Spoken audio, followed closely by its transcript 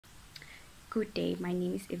Good day, my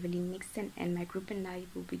name is Evelyn Nixon and my group and I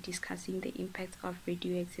will be discussing the impact of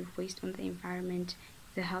radioactive waste on the environment,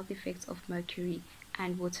 the health effects of mercury,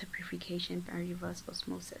 and water purification by reverse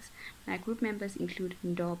osmosis. My group members include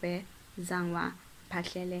Ndobe, Zangwa,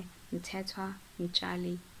 Patlele, Mtetwa,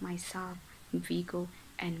 Mchali, myself, Mvigo,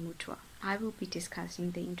 and Mutwa. I will be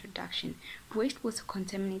discussing the introduction. Wastewater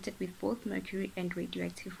contaminated with both mercury and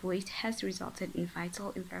radioactive waste has resulted in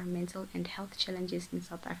vital environmental and health challenges in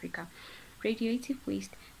South Africa. Radioactive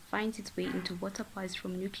waste finds its way into water bodies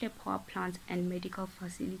from nuclear power plants and medical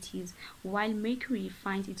facilities, while mercury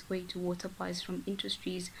finds its way to water bodies from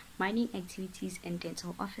industries, mining activities, and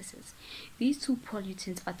dental offices. These two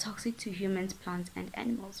pollutants are toxic to humans, plants, and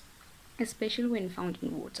animals, especially when found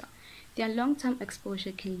in water. Their long-term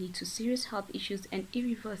exposure can lead to serious health issues and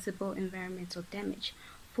irreversible environmental damage.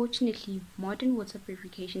 Fortunately, modern water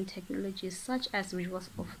purification technologies such as reverse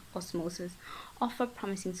osmosis offer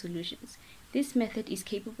promising solutions. This method is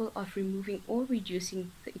capable of removing or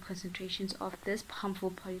reducing the concentrations of these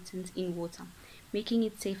harmful pollutants in water, making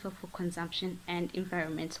it safer for consumption and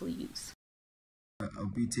environmental use. I'll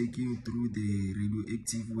be taking you through the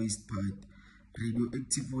radioactive waste part.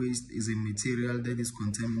 Radioactive waste is a material that is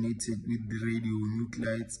contaminated with the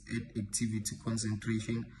radionuclides at activity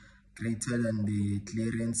concentration greater than the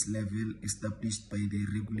clearance level established by the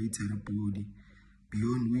regulatory body,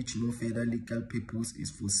 beyond which no further legal purpose is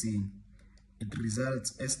foreseen. It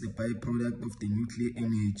results as the byproduct of the nuclear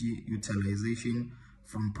energy utilization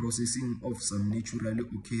from processing of some naturally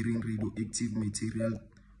occurring radioactive material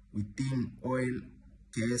within oil,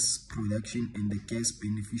 gas production, and the gas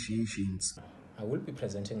beneficiations. I will be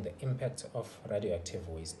presenting the impact of radioactive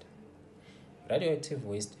waste. Radioactive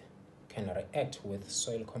waste can react with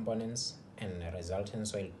soil components and result in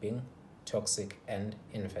soil being toxic and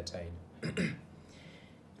infertile.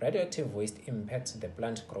 Radioactive waste impacts the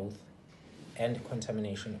plant growth and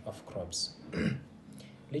contamination of crops.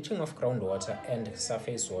 Leaching of groundwater and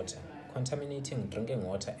surface water, contaminating drinking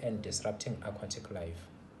water and disrupting aquatic life.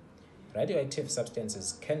 Radioactive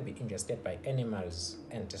substances can be ingested by animals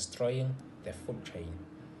and destroying the food chain.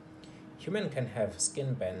 Humans can have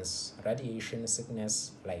skin burns, radiation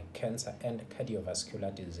sickness like cancer and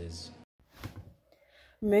cardiovascular disease.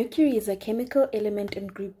 Mercury is a chemical element in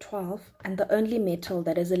group 12 and the only metal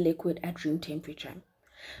that is a liquid at room temperature.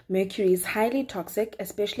 Mercury is highly toxic,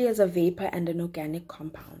 especially as a vapor and an organic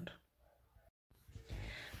compound.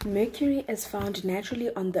 Mercury is found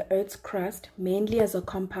naturally on the Earth's crust, mainly as a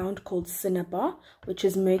compound called cinnabar, which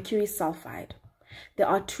is mercury sulfide. There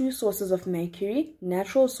are two sources of mercury: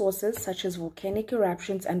 natural sources such as volcanic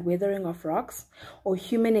eruptions and weathering of rocks, or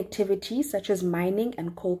human activity such as mining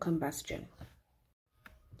and coal combustion.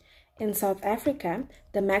 In South Africa,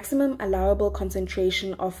 the maximum allowable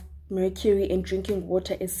concentration of mercury in drinking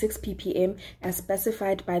water is 6 ppm as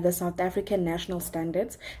specified by the South African national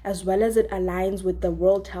standards, as well as it aligns with the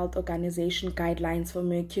World Health Organization guidelines for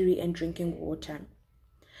mercury in drinking water.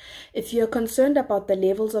 If you are concerned about the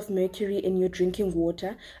levels of mercury in your drinking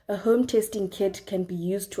water, a home testing kit can be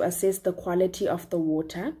used to assess the quality of the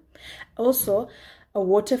water. Also, a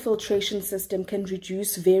water filtration system can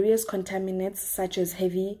reduce various contaminants such as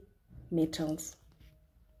heavy metals.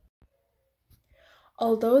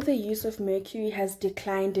 Although the use of mercury has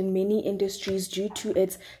declined in many industries due to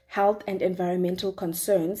its health and environmental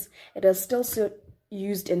concerns, it is still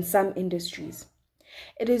used in some industries.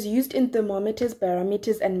 It is used in thermometers,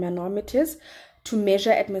 barometers, and manometers to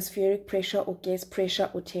measure atmospheric pressure or gas pressure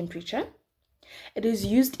or temperature. It is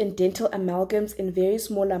used in dental amalgams in very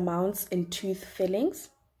small amounts in tooth fillings.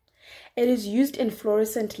 It is used in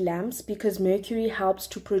fluorescent lamps because mercury helps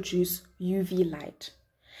to produce UV light.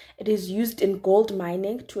 It is used in gold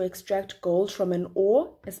mining to extract gold from an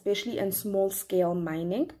ore, especially in small-scale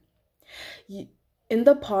mining. In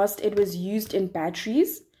the past, it was used in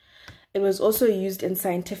batteries. It was also used in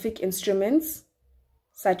scientific instruments,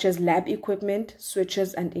 such as lab equipment,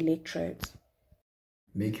 switches, and electrodes.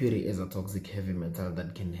 Mercury is a toxic heavy metal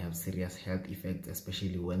that can have serious health effects,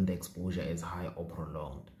 especially when the exposure is high or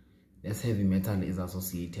prolonged. This heavy metal is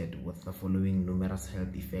associated with the following numerous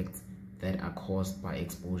health effects that are caused by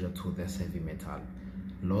exposure to this heavy metal.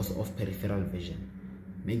 Loss of peripheral vision.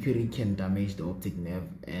 Mercury can damage the optic nerve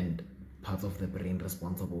and parts of the brain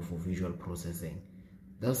responsible for visual processing.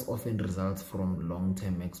 This often results from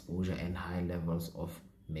long-term exposure and high levels of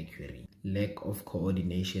mercury. Lack of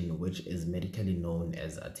coordination, which is medically known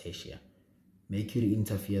as ataxia. Mercury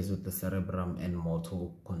interferes with the cerebrum and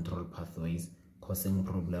motor control pathways, causing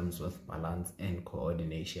problems with balance and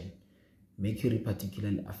coordination. Mercury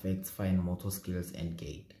particularly affects fine motor skills and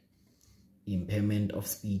gait. Impairment of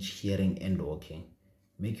speech, hearing, and walking.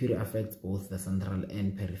 Mercury affects both the central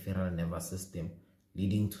and peripheral nervous system,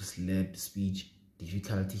 leading to slurred speech,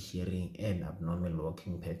 difficulty hearing, and abnormal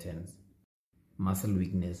walking patterns. Muscle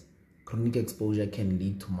weakness. Chronic exposure can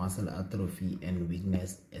lead to muscle atrophy and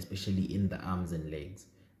weakness, especially in the arms and legs.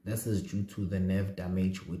 This is due to the nerve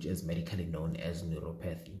damage, which is medically known as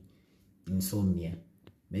neuropathy. Insomnia.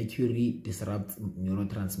 Mercury disrupts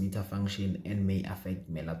neurotransmitter function and may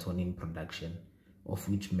affect melatonin production, of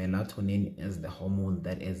which melatonin is the hormone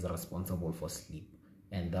that is responsible for sleep,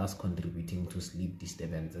 and thus contributing to sleep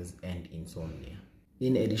disturbances and insomnia.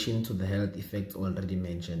 In addition to the health effects already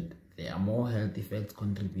mentioned, there are more health effects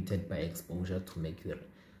contributed by exposure to mercury,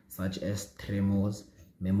 such as tremors,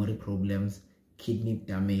 memory problems, kidney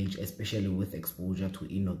damage, especially with exposure to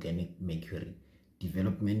inorganic mercury,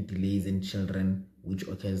 development delays in children, which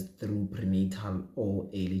occurs through prenatal or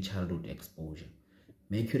early childhood exposure.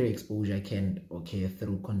 Mercury exposure can occur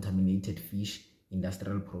through contaminated fish,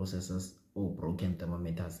 industrial processes, or broken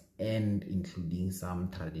thermometers, and including some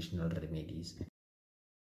traditional remedies.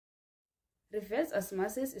 Reverse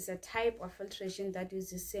osmosis is a type of filtration that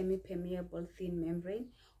uses semi-permeable thin membrane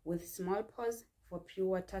with small pores for pure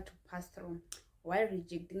water to pass through, while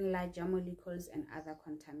rejecting larger molecules and other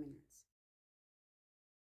contaminants.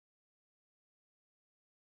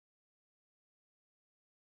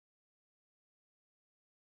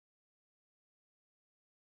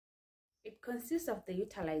 It consists of the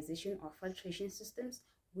utilization of filtration systems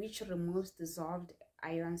which removes dissolved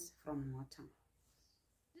ions from water.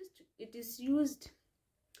 It is used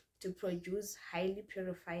to produce highly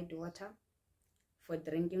purified water for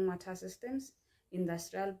drinking water systems,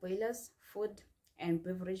 industrial boilers, food and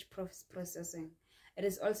beverage processing. It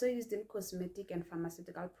is also used in cosmetic and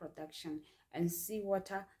pharmaceutical production and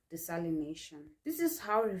seawater desalination. This is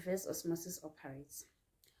how reverse osmosis operates.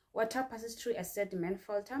 Water passes through a sediment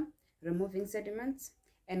filter, removing sediments,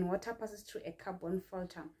 and water passes through a carbon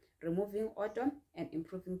filter, removing odor and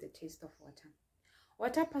improving the taste of water.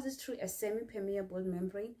 Water passes through a semi-permeable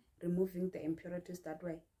membrane, removing the impurities that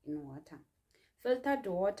were in water. Filtered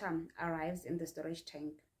water arrives in the storage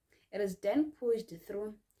tank. It is then pushed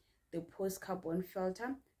through the post-carbon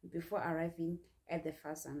filter before arriving at the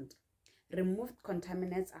faucet. Removed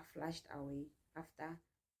contaminants are flushed away after.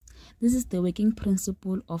 This is the working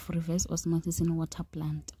principle of reverse osmosis in water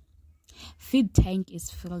plant. Feed tank is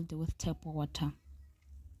filled with tap water.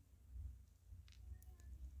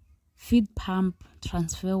 Feed pump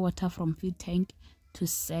transfer water from feed tank to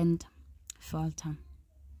sand filter.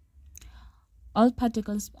 All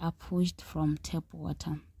particles are pushed from tap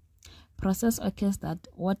water. Process occurs that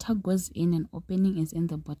water goes in and opening is in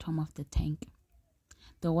the bottom of the tank.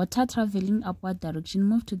 The water traveling upward direction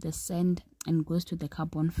moves to the sand and goes to the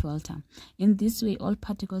carbon filter. In this way, all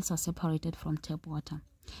particles are separated from tap water.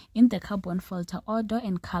 In the carbon filter, odor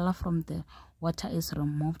and color from the water is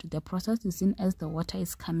removed. The process is seen as the water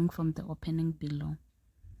is coming from the opening below.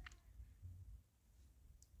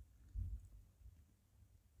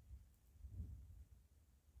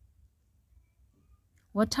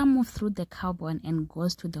 Water moves through the carbon and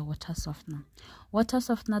goes to the water softener. Water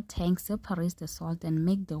softener tank separates the salt and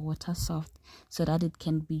makes the water soft so that it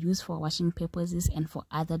can be used for washing purposes and for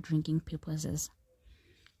other drinking purposes.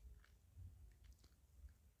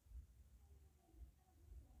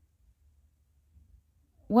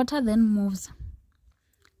 Water then moves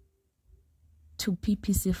to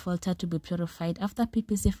PPC filter to be purified. After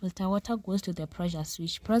PPC filter, water goes to the pressure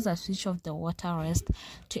switch. Pressure switch of the water rests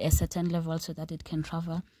to a certain level so that it can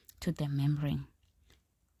travel to the membrane.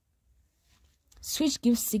 Switch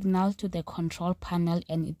gives signal to the control panel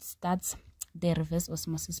and it starts the reverse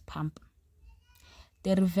osmosis pump.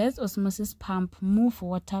 The reverse osmosis pump moves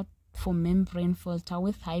water for membrane filter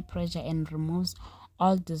with high pressure and removes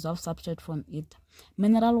all dissolved substrate from it.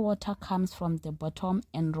 Mineral water comes from the bottom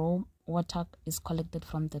and raw water is collected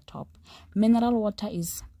from the top. Mineral water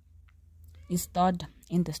is stored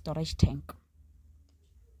in the storage tank.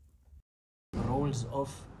 Roles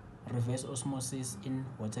of reverse osmosis in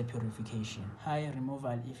water purification. High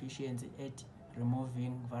removal efficiency at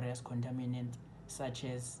removing various contaminants such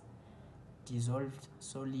as dissolved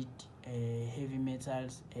solid, heavy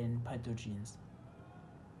metals and pathogens.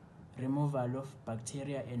 Removal of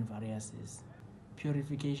bacteria and viruses.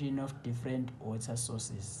 Purification of different water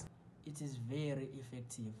sources. It is very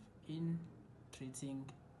effective in treating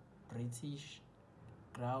brackish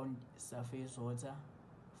ground surface water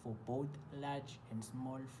for both large and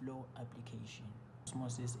small flow application.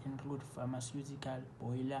 Osmosis include pharmaceutical,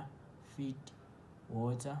 boiler, feed,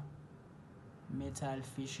 water, metal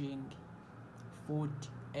fishing, food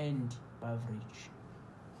and beverage.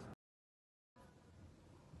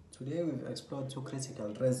 Today we've explored two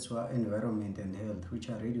critical threats to our environment and health, which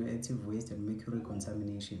are radioactive waste and mercury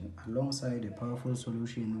contamination, alongside a powerful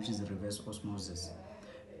solution which is reverse osmosis.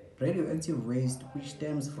 Radioactive waste, which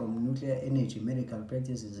stems from nuclear energy, medical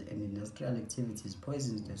practices, and industrial activities,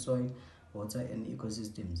 poisons the soil, water, and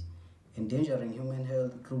ecosystems, endangering human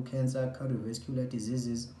health through cancer, cardiovascular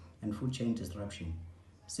diseases, and food chain disruption.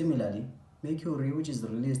 Similarly, mercury, which is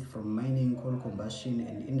released from mining, coal combustion,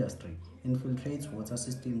 and industry, infiltrates water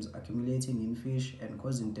systems, accumulating in fish and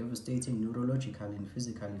causing devastating neurological and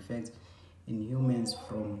physical effects in humans,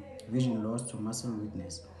 from vision loss to muscle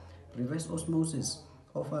weakness. Reverse osmosis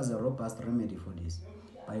offers a robust remedy for this.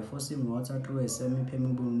 By forcing water through a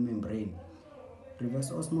semi-permeable membrane,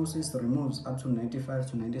 reverse osmosis removes up to 95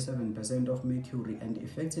 to 97% of mercury and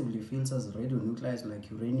effectively filters radionuclides like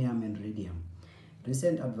uranium and radium.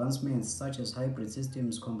 Recent advancements such as hybrid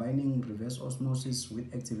systems combining reverse osmosis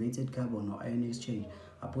with activated carbon or ion exchange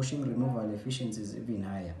are pushing removal efficiencies even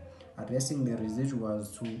higher, addressing the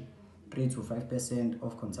residuals to 3 to 5%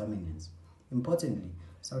 of contaminants. Importantly,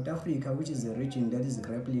 South Africa, which is a region that is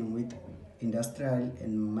grappling with industrial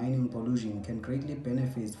and mining pollution, can greatly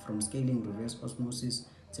benefit from scaling reverse osmosis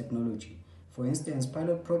technology. For instance,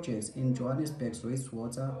 pilot projects in Johannesburg's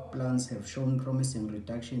wastewater plants have shown promising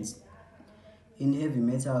reductions in heavy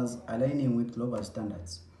metals, aligning with global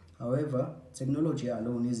standards. However, technology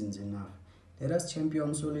alone isn't enough. Let us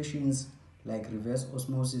champion solutions like reverse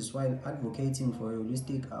osmosis while advocating for a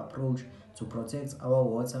holistic approach to protect our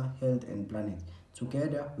water, health, and planet.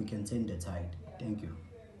 Together, we can turn the tide. Thank you.